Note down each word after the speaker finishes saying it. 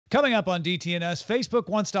Coming up on DTNS, Facebook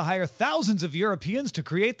wants to hire thousands of Europeans to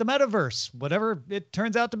create the metaverse, whatever it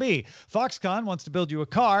turns out to be. Foxconn wants to build you a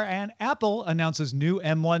car, and Apple announces new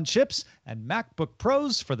M1 chips and MacBook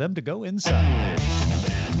Pros for them to go inside.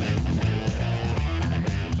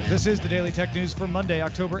 This is the Daily Tech News for Monday,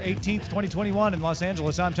 October 18th, 2021 in Los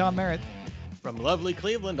Angeles. I'm Tom Merritt. From lovely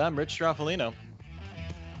Cleveland, I'm Rich Stroffolino.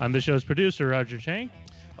 I'm the show's producer, Roger Chang.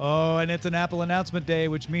 Oh, and it's an Apple announcement day,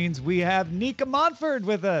 which means we have Nica Montford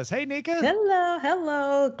with us. Hey, Nica.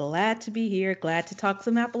 Hello. Glad to be here. Glad to talk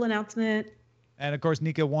some Apple announcement. And, of course,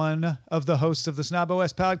 Nica, one of the hosts of the Snob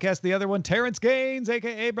OS podcast. The other one, Terrance Gaines,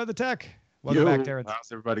 a.k.a. Brother Tech. Welcome back, Terrance.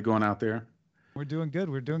 How's everybody going out there? We're doing good.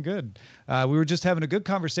 We were just having a good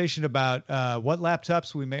conversation about what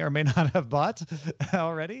laptops we may or may not have bought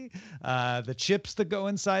already, the chips that go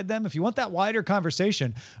inside them. If you want that wider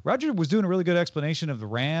conversation, Roger was doing a really good explanation of the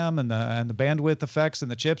RAM and the bandwidth effects and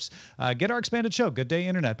the chips. Get our expanded show, Good Day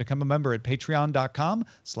Internet. Become a member at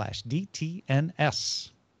patreon.com/DTNS.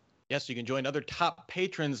 Yes, you can join other top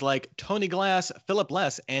patrons like Tony Glass, Philip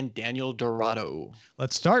Less, and Daniel Dorado.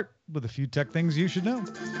 Let's start with a few tech things you should know.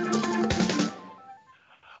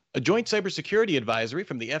 A joint cybersecurity advisory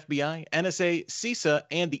from the FBI, NSA, CISA,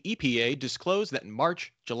 and the EPA disclosed that in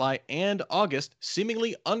March, July, and August,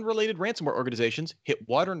 seemingly unrelated ransomware organizations hit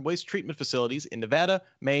water and waste treatment facilities in Nevada,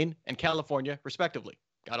 Maine, and California, respectively.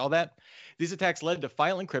 Got all that? These attacks led to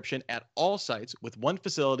file encryption at all sites, with one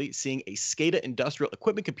facility seeing a SCADA industrial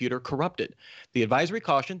equipment computer corrupted. The advisory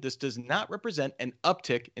cautioned this does not represent an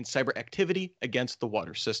uptick in cyber activity against the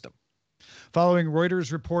water system. Following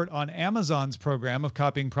Reuters' report on Amazon's program of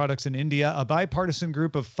copying products in India, a bipartisan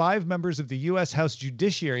group of 5 members of the U.S. House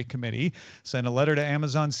Judiciary Committee sent a letter to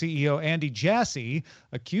Amazon CEO Andy Jassy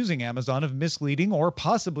accusing Amazon of misleading or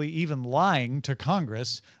possibly even lying to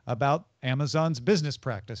Congress about Amazon's business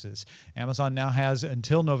practices. Amazon now has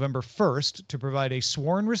until November 1st to provide a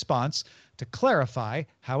sworn response to clarify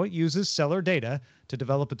how it uses seller data to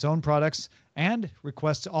develop its own products and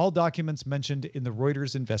requests all documents mentioned in the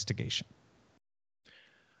Reuters investigation.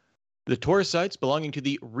 The Tor sites belonging to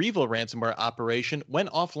the Revil ransomware operation went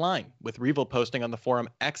offline, with Revil posting on the forum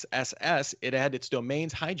XSS it had its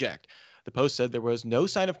domains hijacked. The post said there was no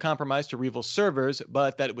sign of compromise to Revil's servers,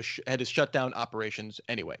 but that it had shut down operations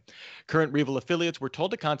anyway. Current Revil affiliates were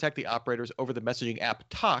told to contact the operators over the messaging app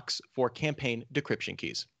Tox for campaign decryption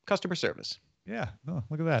keys. Customer service. Yeah, oh,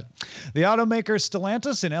 look at that. The automaker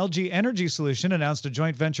Stellantis and LG Energy Solution announced a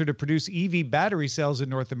joint venture to produce EV battery cells in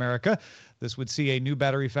North America. This would see a new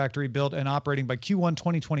battery factory built and operating by Q1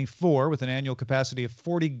 2024 with an annual capacity of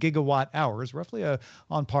 40 gigawatt hours, roughly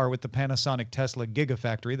on par with the Panasonic Tesla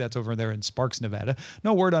Gigafactory. That's over there in Sparks, Nevada.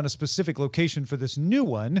 No word on a specific location for this new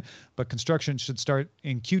one, but construction should start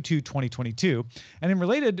in Q2 2022. And in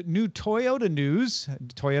related new Toyota news,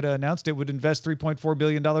 Toyota announced it would invest $3.4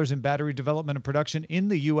 billion in battery development and production in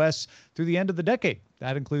the U.S. through the end of the decade.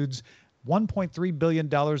 That includes $1.3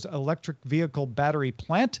 billion electric vehicle battery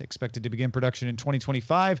plant expected to begin production in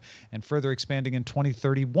 2025 and further expanding in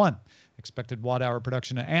 2031. Expected watt-hour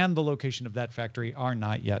production and the location of that factory are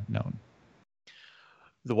not yet known.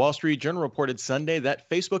 The Wall Street Journal reported Sunday that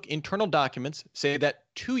Facebook internal documents say that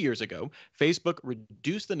 2 years ago, Facebook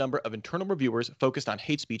reduced the number of internal reviewers focused on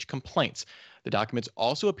hate speech complaints. The documents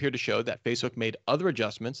also appear to show that Facebook made other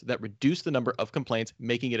adjustments that reduced the number of complaints,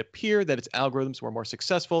 making it appear that its algorithms were more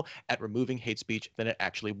successful at removing hate speech than it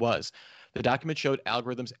actually was. The document showed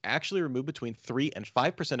algorithms actually removed between 3 and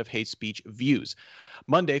 5% of hate speech views.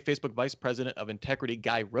 Monday, Facebook Vice President of Integrity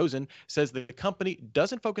Guy Rosen says the company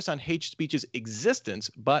doesn't focus on hate speech's existence,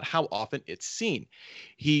 but how often it's seen.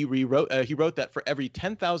 He wrote that for every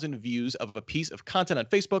 10,000 views of a piece of content on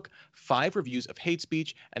Facebook, 5 reviews of hate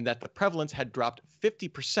speech, and that the prevalence had dropped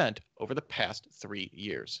 50% over the past 3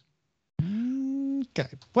 years. Okay.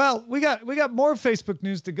 Well, we got more Facebook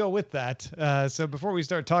news to go with that. So before we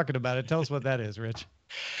start talking about it, tell us what that is, Rich.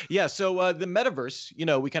 Yeah, so the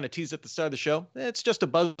metaverse, we kind of teased at the start of the show. It's just a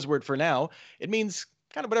buzzword for now. It means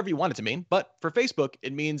kind of whatever you want it to mean. But for Facebook,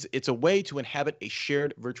 it means it's a way to inhabit a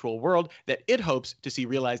shared virtual world that it hopes to see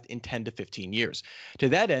realized in 10 to 15 years. To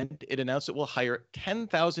that end, it announced it will hire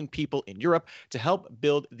 10,000 people in Europe to help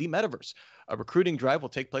build the metaverse. A recruiting drive will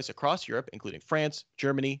take place across Europe, including France,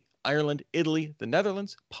 Germany, Ireland, Italy, the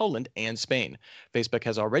Netherlands, Poland, and Spain. Facebook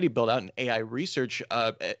has already built out an AI research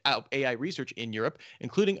in Europe,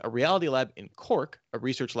 including a reality lab in Cork, a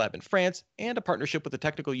research lab in France, and a partnership with the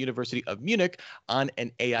Technical University of Munich on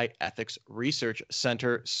an AI ethics research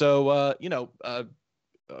center. So,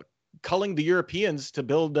 culling the Europeans to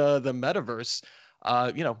build the metaverse,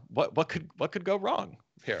 what could go wrong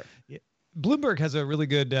here? Bloomberg has a really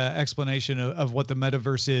good explanation of what the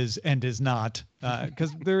metaverse is and is not,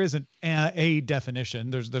 because there isn't a definition.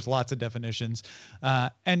 There's lots of definitions,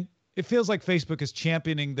 and it feels like Facebook is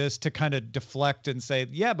championing this to kind of deflect and say,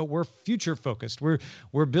 yeah, but we're future focused.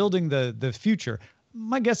 We're building the future.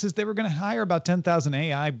 My guess is they were going to hire about 10,000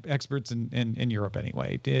 AI experts in Europe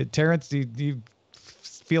anyway. Terrance, do you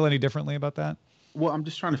feel any differently about that? Well, I'm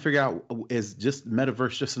just trying to figure out, is just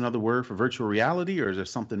metaverse just another word for virtual reality, or is there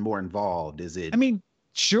something more involved? Is it? I mean,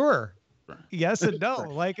 sure. Yes and no.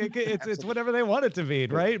 Like it's whatever they want it to be,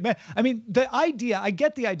 right? I mean, I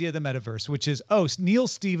get the idea of the metaverse, which is, Neil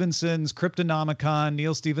Stephenson's Cryptonomicon,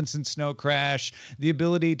 Neil Stephenson's Snow Crash, the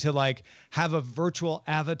ability to like have a virtual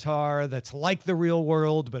avatar that's like the real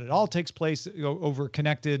world, but it all takes place over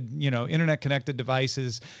connected, internet connected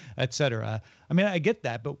devices, etc. I mean, I get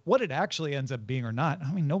that, but what it actually ends up being or not,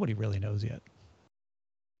 I mean, nobody really knows yet.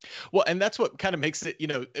 Well, and that's what kind of makes it,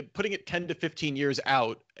 putting it 10 to 15 years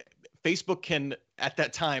out, Facebook can, at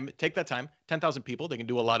that time, take that time, 10,000 people, they can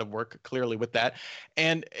do a lot of work clearly with that.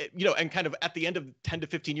 And, and kind of at the end of 10 to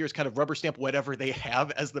 15 years, kind of rubber stamp whatever they have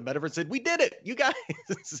as the metaverse, said, we did it, you guys,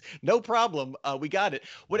 no problem, we got it.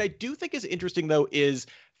 What I do think is interesting, though, is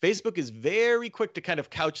Facebook is very quick to kind of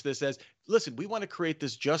couch this as, listen, we want to create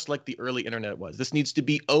this just like the early internet was. This needs to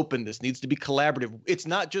be open. This needs to be collaborative. It's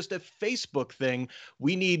not just a Facebook thing.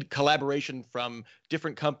 We need collaboration from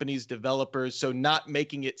different companies, developers. So not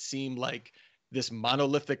making it seem like this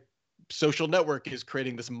monolithic social network is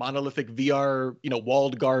creating this monolithic VR,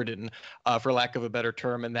 walled garden, for lack of a better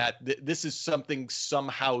term, and that this is something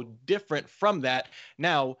somehow different from that.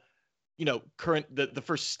 Now, the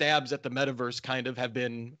first stabs at the metaverse kind of have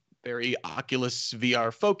been very Oculus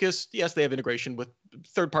VR focused. Yes, they have integration with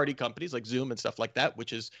third-party companies like Zoom and stuff like that,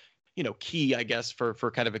 which is, key, I guess, for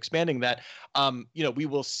kind of expanding that. We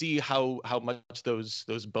will see how much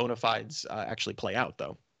those bona fides actually play out,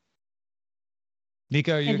 though.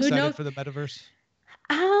 Nica, are you excited for the metaverse?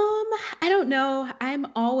 I don't know. I'm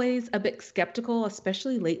always a bit skeptical,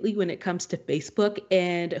 especially lately when it comes to Facebook,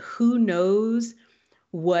 and who knows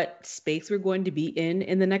what space we're going to be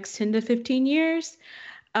in the next 10 to 15 years.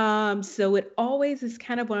 So it always is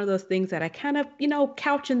kind of one of those things that I kind of,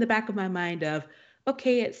 couch in the back of my mind of,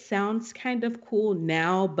 okay, it sounds kind of cool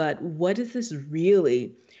now, but what is this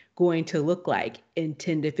really going to look like in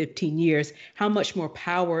 10 to 15 years? How much more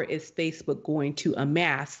power is Facebook going to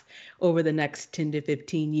amass over the next 10 to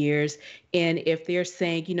 15 years? And if they're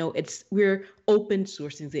saying, we're open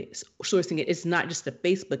sourcing it, it's not just a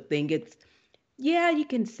Facebook thing. Yeah, you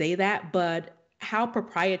can say that, but how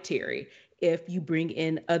proprietary? If you bring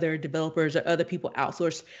in other developers or other people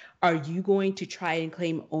outsource, are you going to try and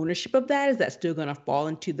claim ownership of that? Is that still going to fall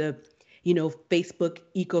into the, Facebook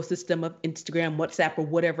ecosystem of Instagram, WhatsApp, or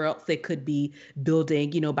whatever else they could be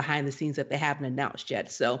building, behind the scenes that they haven't announced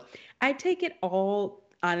yet? So I take it all,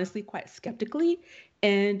 honestly, quite skeptically.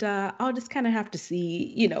 And I'll just kind of have to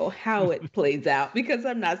see, how it plays out, because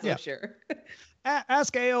I'm not so sure.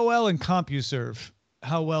 Ask AOL and CompuServe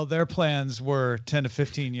how well their plans were 10 to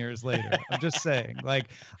 15 years later. I'm just saying,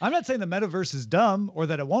 I'm not saying the metaverse is dumb or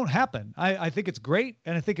that it won't happen. I think it's great,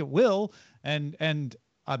 and I think it will. And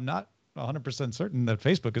I'm not 100% certain that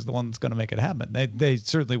Facebook is the one that's going to make it happen. They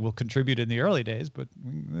certainly will contribute in the early days, but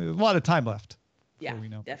there's a lot of time left. Yeah, we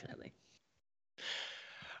know. Definitely.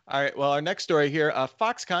 All right. Well, our next story here,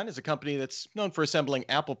 Foxconn is a company that's known for assembling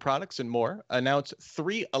Apple products and more, announced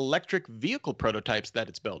 3 electric vehicle prototypes that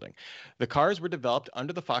it's building. The cars were developed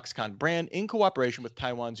under the Foxconn brand in cooperation with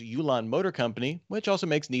Taiwan's Yulon Motor Company, which also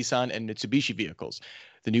makes Nissan and Mitsubishi vehicles.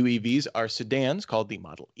 The new EVs are sedans called the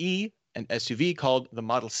Model E, an SUV called the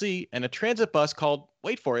Model C, and a transit bus called,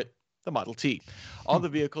 wait for it, the Model T. All the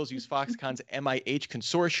vehicles use Foxconn's MIH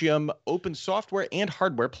Consortium open software and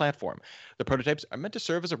hardware platform. The prototypes are meant to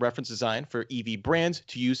serve as a reference design for EV brands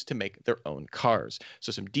to use to make their own cars.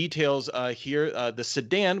 So some details here. The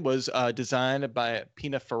sedan was designed by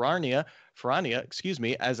Pina Farania,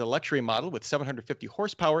 as a luxury model with 750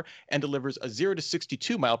 horsepower and delivers a 0 to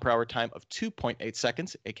 62 mile per hour time of 2.8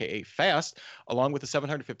 seconds, aka fast, along with a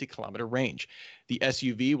 750 kilometer range. The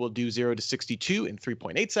SUV will do 0 to 62 in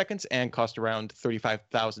 3.8 seconds and cost around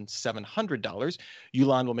 $35,700.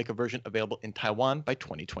 Yulon will make a version available in Taiwan by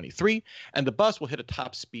 2023, and the bus will hit a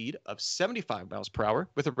top speed of 75 miles per hour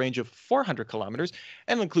with a range of 400 kilometers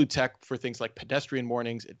and will include tech for things like pedestrian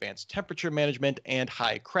warnings, advanced temperature management, and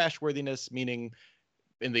high crashworthiness, meaning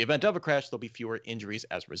in the event of a crash, there'll be fewer injuries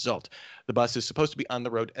as a result. The bus is supposed to be on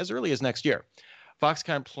the road as early as next year.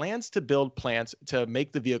 Foxconn plans to build plants to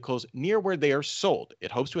make the vehicles near where they are sold.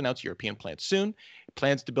 It hopes to announce European plants soon. It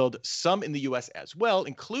plans to build some in the U.S. as well,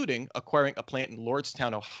 including acquiring a plant in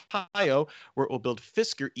Lordstown, Ohio, where it will build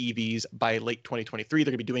Fisker EVs by late 2023.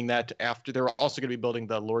 They're going to be doing that after. They're also going to be building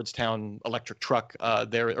the Lordstown electric truck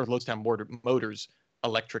there, or Lordstown Motors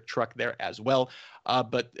electric truck there as well.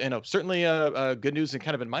 But certainly good news and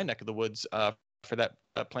kind of in my neck of the woods for that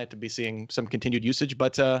plant to be seeing some continued usage.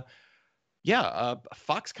 But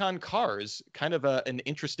Foxconn cars, kind of an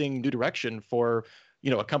interesting new direction for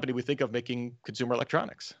a company we think of making consumer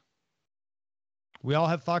electronics. We all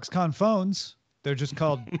have Foxconn phones. They're just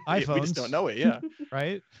called iPhones. We just don't know it, yeah.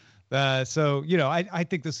 Right? So I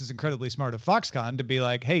think this is incredibly smart of Foxconn to be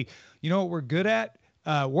like, hey, you know what we're good at?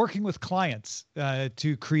 Working with clients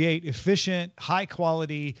to create efficient, high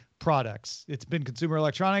quality products. It's been consumer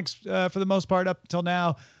electronics for the most part up until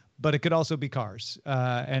now, but it could also be cars.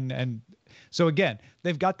 And so again,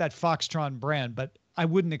 they've got that Foxtron brand, but I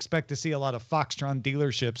wouldn't expect to see a lot of Foxtron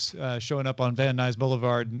dealerships showing up on Van Nuys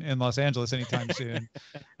Boulevard in Los Angeles anytime soon.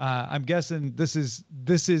 I'm guessing this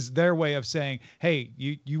is their way of saying, hey,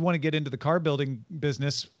 you want to get into the car building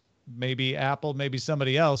business, maybe Apple, maybe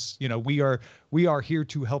somebody else, we are here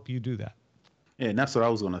to help you do that. Yeah, and that's what I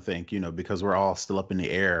was going to think, because we're all still up in the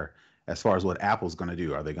air as far as what Apple's going to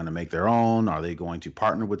do. Are they going to make their own? Are they going to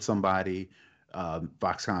partner with somebody?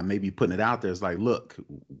 Foxconn may be putting it out there. It's like, look,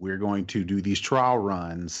 we're going to do these trial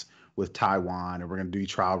runs with Taiwan, and we're going to do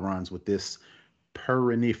trial runs with this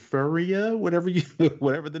Periniferia,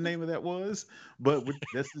 whatever the name of that was. But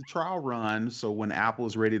that's the trial run. So when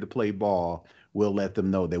Apple's ready to play ball, we'll let them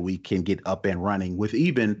know that we can get up and running with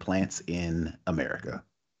even plants in America.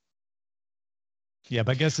 Yeah,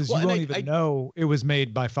 my guess is you won't even know it was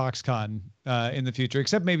made by Foxconn in the future,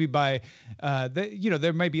 except maybe by,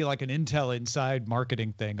 there may be like an Intel inside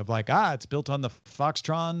marketing thing of like, it's built on the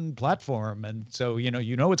Foxtron platform. And so,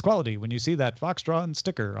 it's quality when you see that Foxtron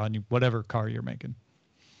sticker on whatever car you're making.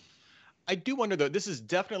 I do wonder, though, this is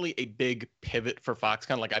definitely a big pivot for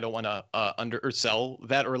Foxconn. Like, I don't want to undersell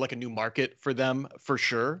that, or like a new market for them for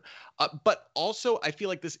sure. But also, I feel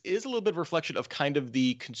like this is a little bit of a reflection of kind of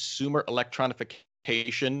the consumer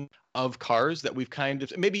electronification of cars that we've kind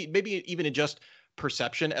of maybe even in just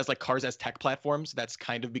perception as like cars as tech platforms. That's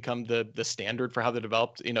kind of become the standard for how they're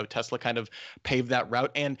developed. Tesla kind of paved that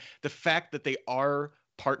route. And the fact that they are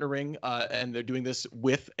partnering and they're doing this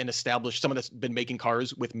with someone that's been making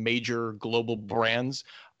cars with major global brands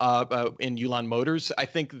in Yulon Motors, I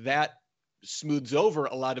think that smooths over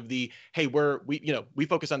a lot of the, hey, we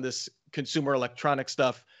focus on this consumer electronic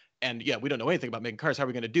stuff, and we don't know anything about making cars. How are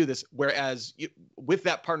we going to do this? Whereas with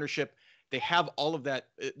that partnership, they have all of that,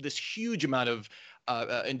 this huge amount of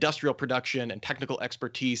industrial production and technical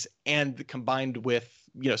expertise, and combined with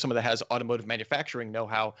someone that has automotive manufacturing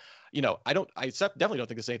know-how. I definitely don't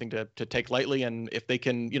think this is anything to take lightly. And if they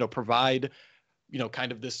can, provide,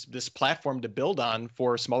 kind of this platform to build on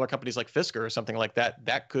for smaller companies like Fisker or something like that,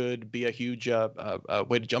 that could be a huge way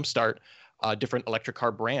to jumpstart different electric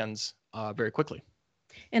car brands very quickly.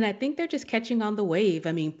 And I think they're just catching on the wave.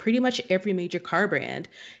 I mean, pretty much every major car brand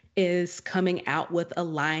is coming out with a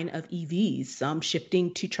line of EVs, some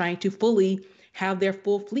shifting to trying to fully have their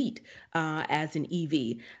full fleet as an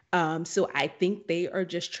EV. So I think they are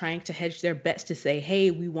just trying to hedge their bets to say,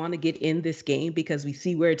 hey, we want to get in this game because we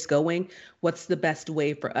see where it's going. What's the best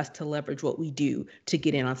way for us to leverage what we do to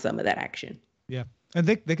get in on some of that action? Yeah. And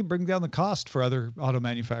they can bring down the cost for other auto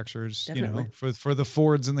manufacturers, Definitely. For the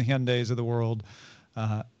Fords and the Hyundais of the world.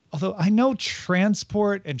 Although I know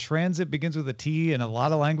transport and transit begins with a T in a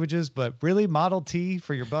lot of languages, but really Model T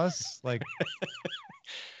for your bus? Like,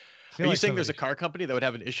 are you saying there's a car company that would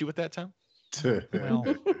have an issue with that, Tom? Well,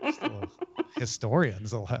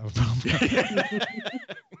 historians will have a problem.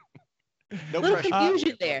 No little pressure.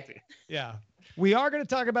 confusion there. Yeah. We are going to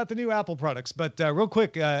talk about the new Apple products, but real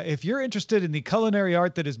quick, if you're interested in the culinary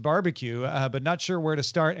art that is barbecue, but not sure where to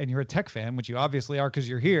start, and you're a tech fan, which you obviously are because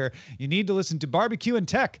you're here, you need to listen to Barbecue and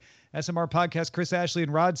Tech. SMR podcast, Chris Ashley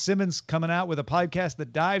and Rod Simmons coming out with a podcast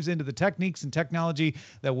that dives into the techniques and technology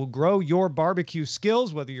that will grow your barbecue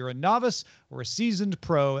skills, whether you're a novice or a seasoned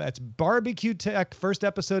pro. That's Barbecue Tech. First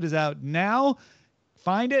episode is out now.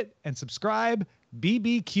 Find it and subscribe.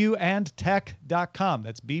 bbqandtech.com.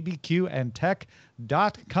 That's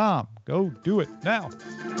bbqandtech.com. Go do it now.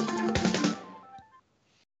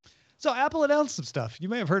 So Apple announced some stuff. You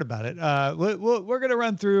may have heard about it. We're going to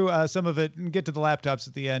run through some of it and get to the laptops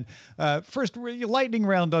at the end. First, lightning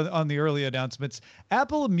round on the early announcements.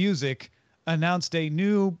 Apple Music announced a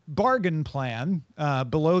new bargain plan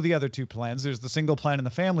below the other two plans. There's the single plan and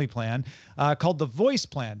the family plan called the Voice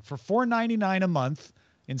Plan for $4.99 a month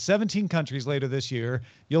in 17 countries later this year.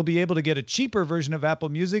 You'll be able to get a cheaper version of Apple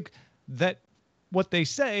Music that what they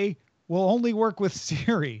say will only work with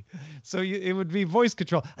Siri. So it would be voice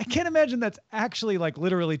control. I can't imagine that's actually like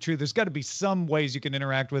literally true. There's got to be some ways you can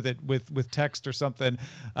interact with it with text or something.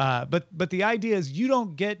 But the idea is you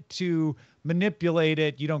don't get to manipulate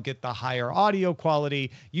it. You don't get the higher audio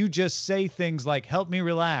quality. You just say things like, help me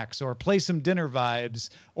relax, or play some dinner vibes,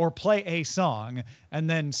 or play a song. And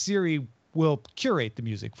then Siri will curate the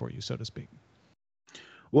music for you, so to speak.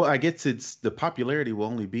 Well, I guess it's the popularity will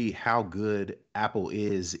only be how good Apple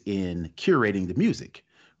is in curating the music,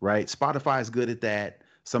 right? Spotify is good at that.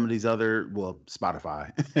 Some of these other, well, Spotify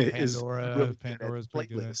is really Pandora's good at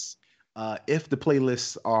playlists. If the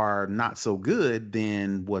playlists are not so good,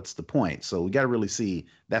 then what's the point? So we got to really see.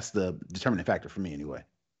 That's the determining factor for me anyway.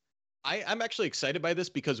 I'm actually excited by this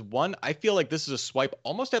because, one, I feel like this is a swipe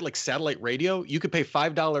almost at like satellite radio. You could pay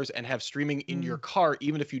 $5 and have streaming in your car,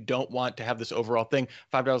 even if you don't want to have this overall thing.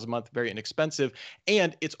 $5 a month, very inexpensive.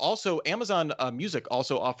 And it's also Amazon Music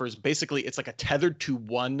also offers basically it's like a tethered to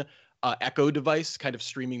one Echo device kind of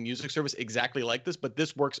streaming music service exactly like this, but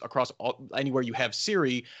this works across anywhere you have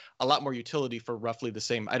Siri, a lot more utility for roughly the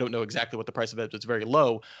same. I don't know exactly what the price of it is. It's very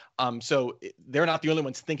low. So they're not the only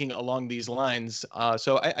ones thinking along these lines.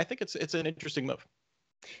 So I think it's an interesting move.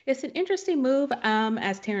 It's an interesting move.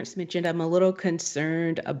 As Terrance mentioned, I'm a little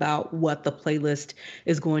concerned about what the playlist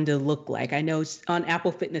is going to look like. I know on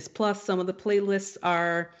Apple Fitness Plus, some of the playlists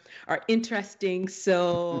are interesting.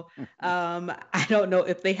 So I don't know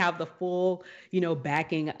if they have the full,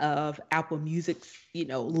 backing of Apple Music's,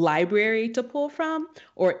 library to pull from,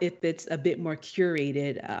 or if it's a bit more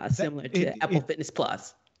curated, similar to Apple Fitness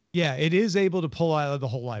Plus. Yeah, it is able to pull out of the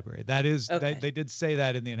whole library. That is, Okay. they did say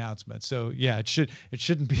that in the announcement. So yeah, it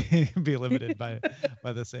shouldn't be limited by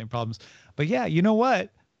the same problems. But yeah, you know what,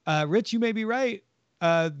 Rich, you may be right.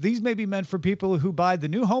 These may be meant for people who buy the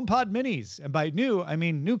new HomePod Minis, and by new I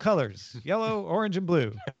mean new colors: yellow, orange, and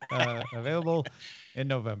blue, available in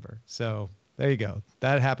November. So there you go.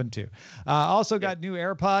 That happened too. Also got new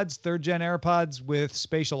AirPods, 3rd gen AirPods with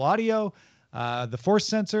spatial audio. The force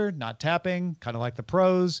sensor, not tapping, kind of like the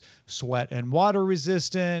Pros, sweat and water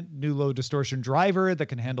resistant, new low distortion driver that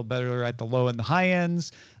can handle better at the low and the high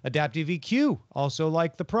ends, adaptive EQ, also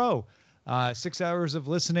like the Pro. 6 hours of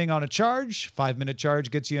listening on a charge, 5-minute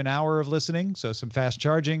charge gets you an hour of listening, so some fast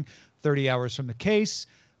charging, 30 hours from the case,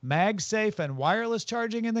 MagSafe and wireless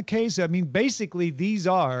charging in the case. I mean, basically these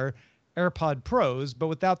are AirPod Pros, but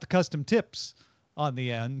without the custom tips on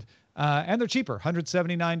the end. And they're cheaper,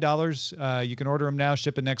 $179. You can order them now,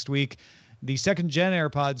 shipping next week. The 2nd gen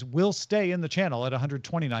AirPods will stay in the channel at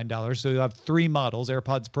 $129. So you'll have 3 models,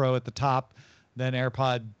 AirPods Pro at the top, then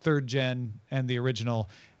AirPod 3rd gen, and the original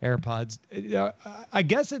AirPods. I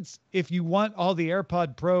guess it's if you want all the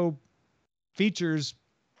AirPod Pro features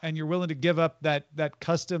and you're willing to give up that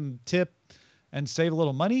custom tip and save a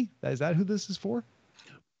little money. Is that who this is for?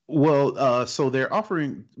 Well, so they're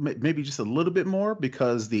offering maybe just a little bit more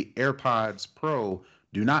because the AirPods Pro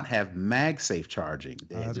do not have MagSafe charging.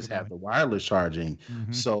 They just have the wireless charging.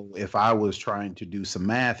 Mm-hmm. So if I was trying to do some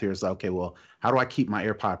math here, it's like, okay, well, how do I keep my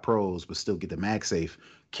AirPod Pros but still get the MagSafe?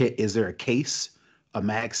 Is there a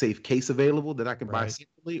MagSafe case available that I can buy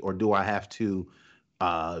separately, or do I have to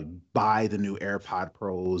buy the new AirPod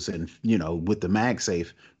Pros and with the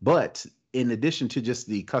MagSafe? But in addition to just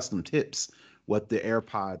the custom tips, what the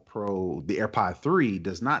AirPod Pro, the AirPod 3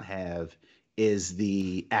 does not have is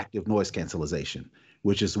the active noise cancellation,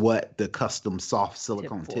 which is what the custom soft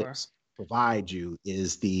silicone tips provide you,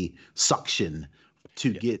 is the suction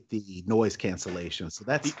to get the noise cancellation. So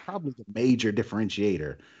that's probably the major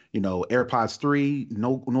differentiator. AirPods 3,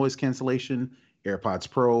 no noise cancellation, AirPods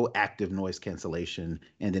Pro, active noise cancellation,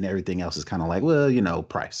 and then everything else is kind of like, well,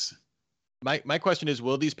 price. My question is,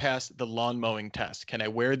 will these pass the lawn mowing test? Can I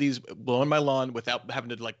wear these blowing my lawn without having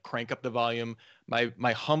to like crank up the volume?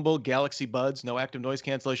 My humble Galaxy Buds, no active noise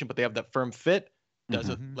cancellation, but they have that firm fit. Does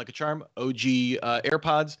it like a charm. OG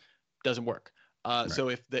AirPods doesn't work. So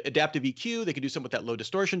if the adaptive EQ, they could do something with that low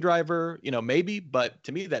distortion driver, maybe. But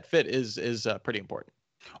to me, that fit is pretty important.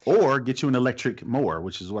 Or get you an electric mower,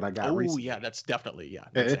 which is what I got recently. Yeah, that's definitely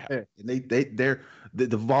And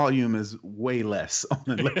the volume is way less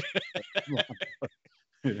on electric.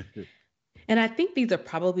 And I think these are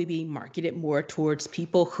probably being marketed more towards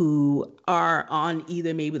people who are on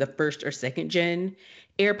either maybe the 1st or 2nd gen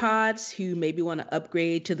AirPods, who maybe want to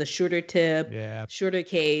upgrade to the shorter tip, shorter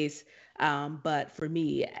case. But for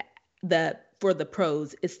me, the for the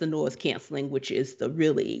pros, it's the noise canceling, which is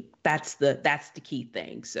that's the key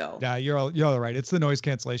thing. So yeah, you're all right. It's the noise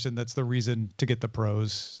cancellation that's the reason to get the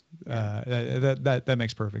pros. That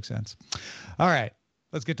makes perfect sense. All right,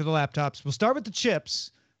 let's get to the laptops. We'll start with the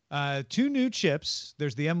chips. Two new chips.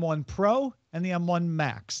 There's the M1 Pro and the M1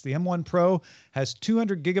 Max. The M1 Pro has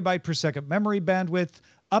 200 gigabyte per second memory bandwidth,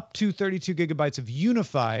 up to 32 gigabytes of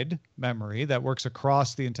unified memory that works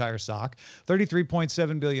across the entire SoC,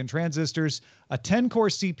 33.7 billion transistors, a 10-core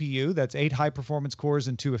CPU, that's 8 high-performance cores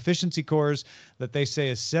and 2 efficiency cores that they say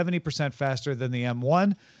is 70% faster than the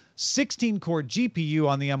M1, 16-core GPU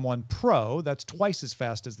on the M1 Pro. That's twice as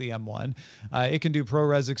fast as the M1. It can do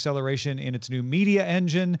ProRes acceleration in its new media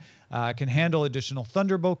engine, can handle additional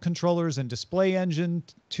Thunderbolt controllers and display engine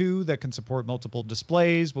too that can support multiple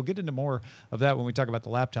displays. We'll get into more of that when we talk about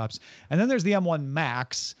the laptops. And then there's the M1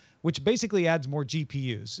 Max, which basically adds more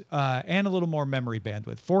GPUs and a little more memory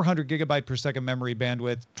bandwidth. 400 gigabyte per second memory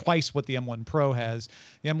bandwidth, twice what the M1 Pro has.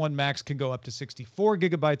 The M1 Max can go up to 64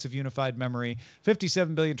 gigabytes of unified memory,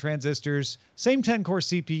 57 billion transistors, same 10-core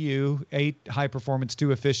CPU, 8 high-performance,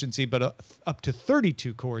 2 efficiency, but up to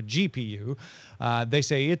 32-core GPU. They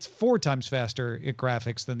say it's 4 times faster in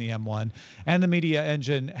graphics than the M1, and the media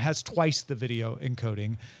engine has twice the video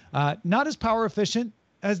encoding. Not as power efficient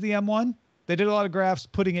as the M1. They did a lot of graphs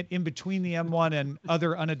putting it in between the M1 and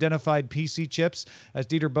other unidentified PC chips. As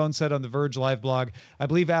Dieter Bohn said on the Verge live blog, I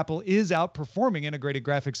believe Apple is outperforming integrated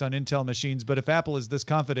graphics on Intel machines, but if Apple is this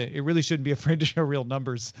confident, it really shouldn't be afraid to show real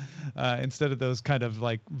numbers instead of those kind of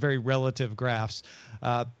like very relative graphs.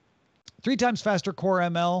 3 times faster Core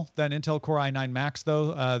ML than Intel Core i9 Max,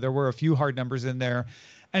 though. There were a few hard numbers in there.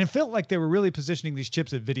 And it felt like they were really positioning these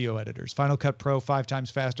chips as video editors. Final Cut Pro, 5 times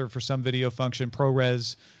faster for some video function.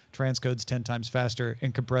 ProRes transcode's 10 times faster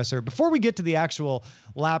in compressor. Before we get to the actual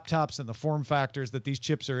laptops and the form factors that these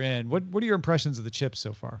chips are in, what are your impressions of the chips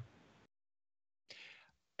so far?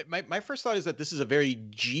 My first thought is that this is a very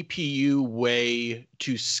GPU way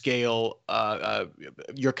to scale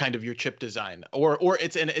your chip design, or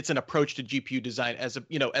it's an approach to GPU design as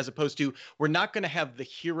opposed to, we're not going to have the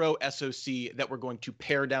hero SoC that we're going to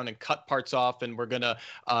pare down and cut parts off, and we're going to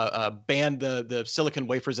band the silicon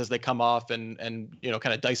wafers as they come off and kind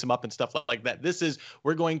of dice them up and stuff like that. It's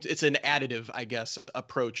an additive, I guess,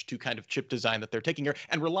 approach to kind of chip design that they're taking here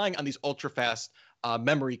and relying on these ultra fast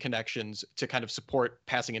memory connections to kind of support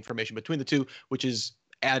passing information between the two, which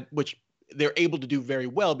they're able to do very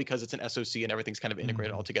well because it's an SoC and everything's kind of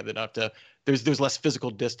integrated all together. There's less physical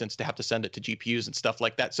distance to have to send it to GPUs and stuff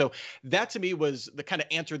like that. So that to me was the kind of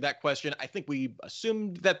answered that question. I think we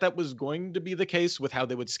assumed that was going to be the case with how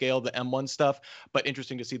they would scale the M1 stuff, but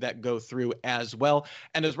interesting to see that go through as well.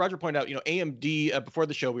 And as Roger pointed out, AMD, before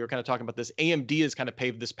the show, we were kind of talking about this. AMD has kind of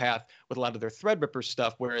paved this path with a lot of their Threadripper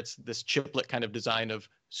stuff, where it's this chiplet kind of design of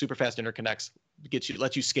super fast interconnects,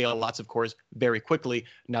 lets you scale lots of cores very quickly.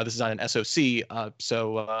 Now this is on an SoC,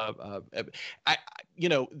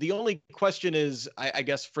 the only question is, I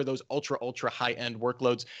guess, for those ultra high end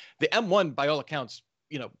workloads, the M1 by all accounts,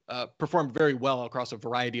 performed very well across a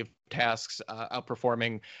variety of tasks,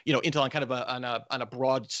 outperforming, Intel on kind of on a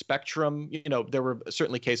broad spectrum. There were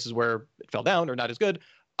certainly cases where it fell down or not as good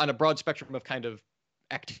on a broad spectrum of kind of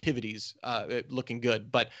activities, looking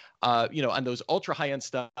good. But on those ultra high end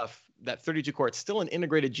stuff, that 32 core, it's still an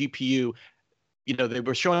integrated GPU. They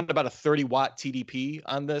were showing about a 30-watt TDP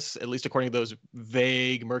on this, at least according to those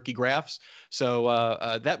vague, murky graphs.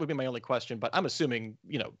 So that would be my only question. But I'm assuming,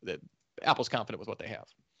 that Apple's confident with what they have.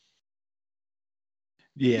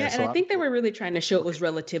 Yeah, and I think they were really trying to show it was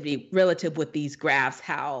relative with these graphs,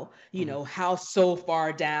 how, how so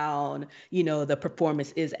far down, the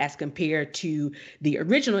performance is as compared to the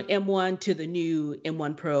original M1 to the new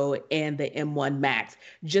M1 Pro and the M1 Max,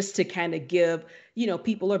 just to kind of give,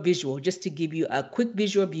 people a visual, just to give you a quick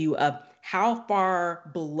visual view of how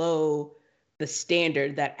far below the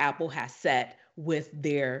standard that Apple has set with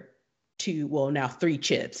their now 3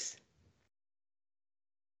 chips.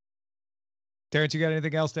 Terrance, you got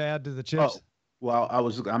anything else to add to the chips? Well,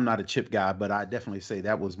 I'm not a chip guy, but I definitely say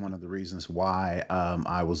that was one of the reasons why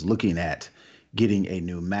I was looking at getting a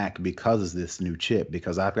new Mac, because of this new chip,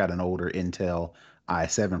 because I've got an older Intel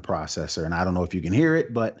i7 processor, and I don't know if you can hear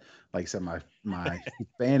it, but like I said, my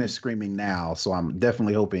fan is screaming now. So I'm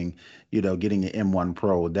definitely hoping, getting an M1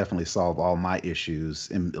 Pro will definitely solve all my issues.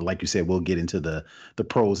 And like you said, we'll get into the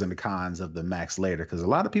pros and the cons of the Macs later, because a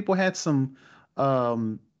lot of people had some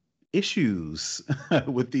issues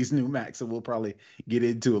with these new Macs, and we'll probably get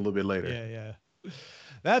into a little bit later. Yeah.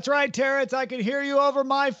 That's right, Terrance. I can hear you over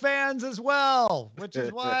my fans as well, which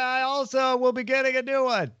is why I also will be getting a new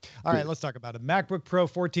one. All right, let's talk about it. MacBook Pro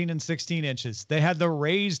 14 and 16 inches. They had the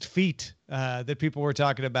raised feet that people were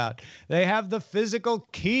talking about. They have the physical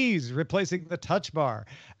keys replacing the touch bar.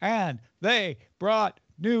 And they brought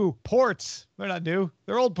new ports. They're not new.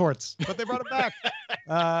 They're old ports, but they brought them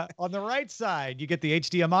back. On the right side, you get the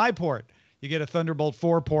HDMI port. You get a Thunderbolt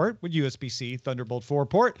 4 port with USB-C Thunderbolt 4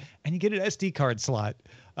 port, and you get an SD card slot.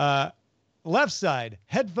 Left side,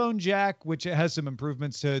 headphone jack, which has some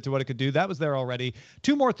improvements to what it could do. That was there already.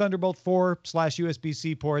 2 more Thunderbolt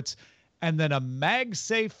 4/USB-C ports, and then a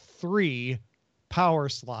MagSafe 3 power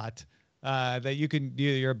slot that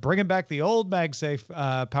you're bringing back the old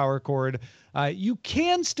MagSafe power cord. You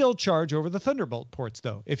can still charge over the Thunderbolt ports,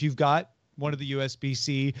 though, if you've got one of the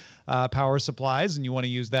USB-C power supplies and you want to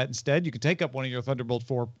use that instead. You can take up one of your Thunderbolt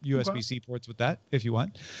 4 USB-C ports with that if you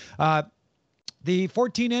want. The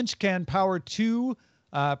 14-inch can power 2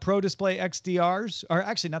 Pro Display XDRs, or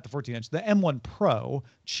actually not the 14-inch, the M1 Pro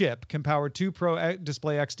chip can power 2 Pro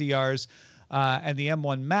Display XDRs, and the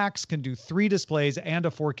M1 Max can do 3 displays and a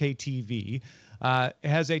 4K TV. It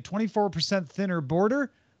has a 24% thinner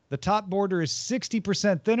border. The top border is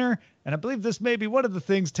 60% thinner, and I believe this may be one of the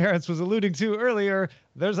things Terrance was alluding to earlier.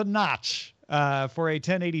 There's a notch for a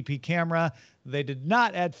 1080p camera. They did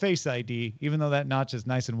not add Face ID, even though that notch is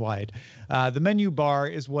nice and wide. The menu bar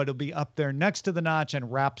is what will be up there next to the notch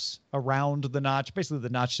and wraps around the notch. Basically, the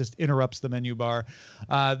notch just interrupts the menu bar.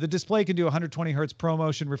 The display can do 120 hertz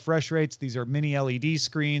ProMotion refresh rates. These are mini LED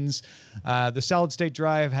screens. The solid-state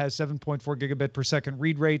drive has 7.4 gigabit per second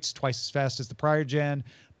read rates, twice as fast as the prior gen.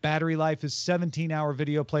 Battery life is 17-hour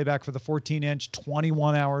video playback for the 14-inch,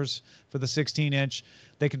 21 hours for the 16-inch.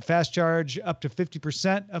 They can fast charge up to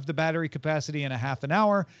 50% of the battery capacity in a half an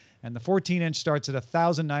hour, and the 14-inch starts at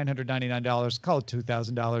 $1,999. Call it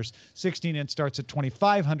 $2,000. 16-inch starts at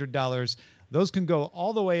 $2,500. Those can go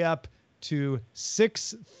all the way up to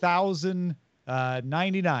 $6,099,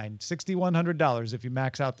 $6,100 if you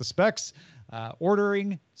max out the specs.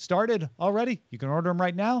 Ordering started already. You can order them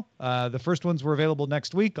right now. The first ones were available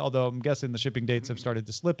next week, although I'm guessing the shipping dates have started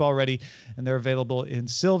to slip already, and they're available in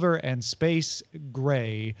silver and space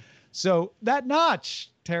gray. So that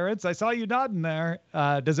notch, Terrance, I saw you nodding there.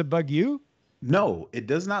 Does it bug you? No, it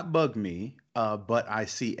does not bug me, but I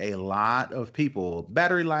see a lot of people.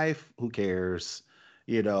 Battery life, who cares?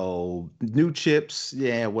 New chips,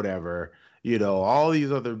 yeah, whatever. All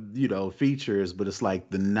these other, features, but it's like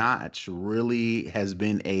the notch really has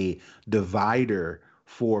been a divider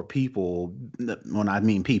for people. When I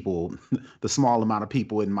mean people, the small amount of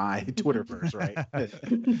people in my Twitterverse, right?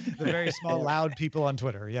 The very small, loud people on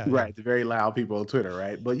Twitter. Yeah. Right. The very loud people on Twitter.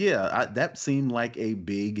 Right. But yeah, that seemed like a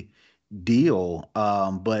big deal.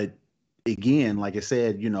 But again, like I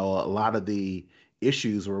said, a lot of the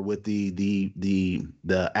issues were with the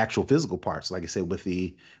actual physical parts, like I said, with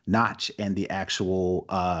the notch and the actual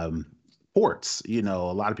ports. A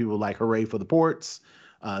lot of people were like, hooray for the ports.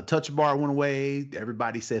 Touch bar went away.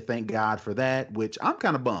 Everybody said thank God for that, which I'm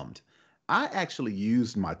kind of bummed. I actually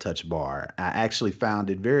used my touch bar. I actually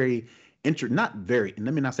found it very let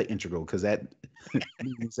me not say integral, because that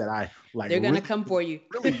means that I like they're gonna come for you.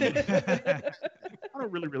 I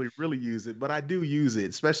don't really use it, but I do use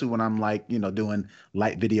it, especially when I'm doing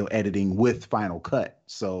light video editing with Final Cut.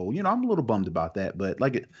 So, I'm a little bummed about that, but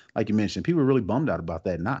like you mentioned, people are really bummed out about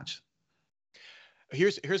that notch.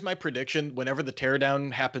 Here's my prediction. Whenever the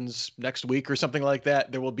teardown happens next week or something like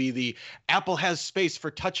that, there will be the Apple has space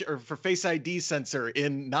for touch or for Face ID sensor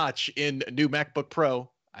in notch in new MacBook Pro.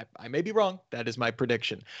 I may be wrong. That is my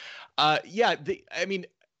prediction. I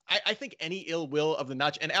think any ill will of the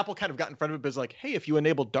notch, and Apple kind of got in front of it, but it's like, hey, if you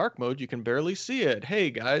enable dark mode, you can barely see it. Hey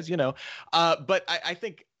guys, but I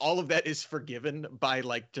think all of that is forgiven by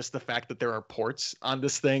like just the fact that there are ports on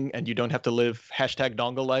this thing and you don't have to live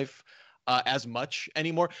 #dongle life as much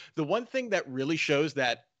anymore. The one thing that really shows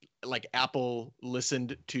that like Apple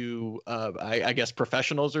listened to, I guess,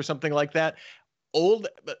 professionals or something like that.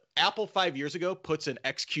 Apple 5 years ago puts an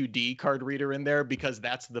XQD card reader in there because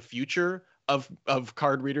that's the future of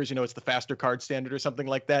card readers. It's the faster card standard or something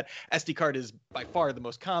like that. SD card is by far the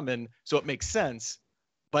most common, so it makes sense.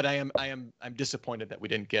 But I'm disappointed that we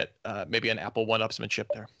didn't get maybe an Apple one-upsmanship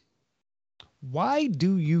there. Why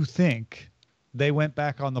do you think they went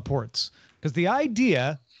back on the ports? Because the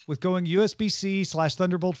idea with going USB-C /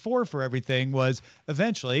 Thunderbolt 4 for everything was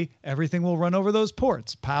eventually everything will run over those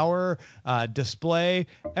ports, power, display,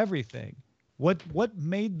 everything. What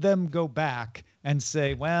made them go back and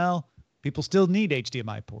say, well, people still need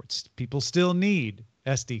HDMI ports. People still need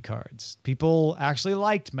SD cards. People actually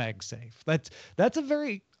liked MagSafe. That's a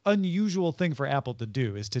very unusual thing for Apple to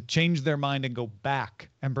do, is to change their mind and go back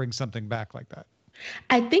and bring something back like that.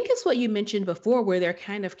 I think it's what you mentioned before, where they're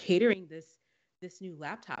kind of catering this new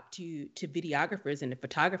laptop to videographers and to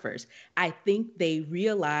photographers. I think they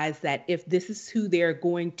realize that if this is who they're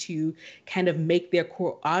going to kind of make their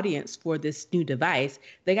core audience for this new device,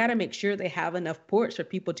 they got to make sure they have enough ports for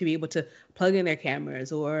people to be able to plug in their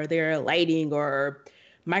cameras or their lighting or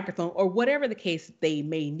microphone or whatever the case they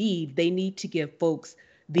may need. They need to give folks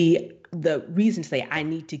the reason to say, I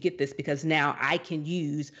need to get this because now I can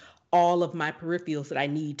use all of my peripherals that I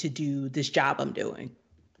need to do this job I'm doing.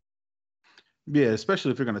 Yeah,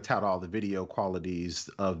 especially if you're going to tout all the video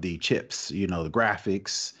qualities of the chips, the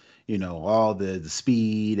graphics, all the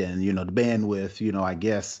speed and, the bandwidth, I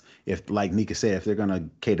guess if, like Nica said, if they're going to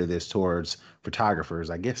cater this towards photographers,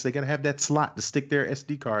 I guess they got to have that slot to stick their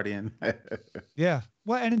SD card in. Yeah.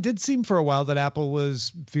 Well, and it did seem for a while that Apple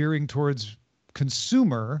was veering towards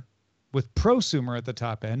consumer with prosumer at the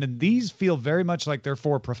top end. And these feel very much like they're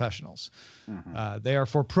for professionals. Mm-hmm. They are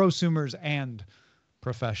for prosumers and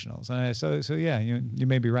professionals. So yeah, you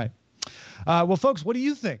may be right. Well, folks, what do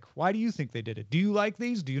you think? Why do you think they did it? Do you like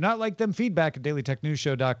these? Do you not like them? Feedback at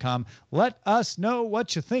dailytechnewsshow.com. Let us know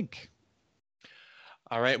what you think.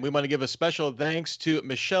 All right. We want to give a special thanks to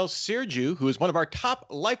Michelle Sergiu, who is one of our top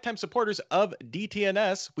lifetime supporters of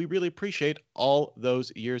DTNS. We really appreciate all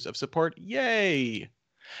those years of support. Yay.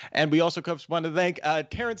 And we also want to thank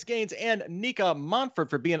Terrance Gaines and Nica Montford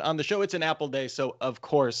for being on the show. It's an Apple Day, so of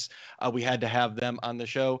course we had to have them on the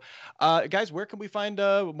show. Guys, where can we find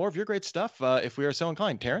more of your great stuff if we are so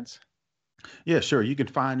inclined? Terrance? Yeah, sure. You can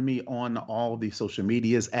find me on all the social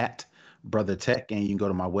medias at Brother Tech, and you can go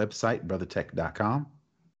to my website, brothertech.com.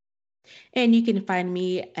 And you can find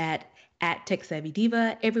me at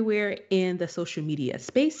TechSavvyDiva everywhere in the social media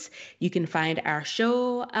space. You can find our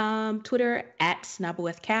show Twitter at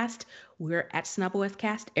SnobOScast. We're at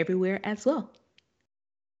SnobOScast everywhere as well.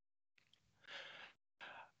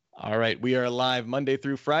 All right. We are live Monday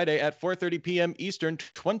through Friday at 4:30 p.m. Eastern,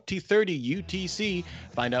 2030 UTC.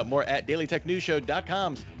 Find out more at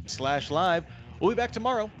dailytechnewsshow.com/live. We'll be back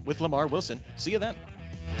tomorrow with Lamarr Wilson. See you then.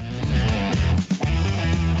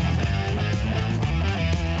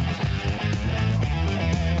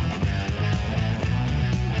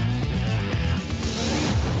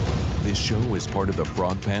 This show is part of the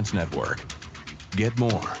Frog Pants Network. Get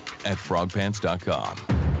more at frogpants.com.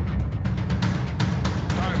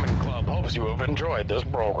 Diamond Club hopes you have enjoyed this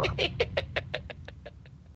program.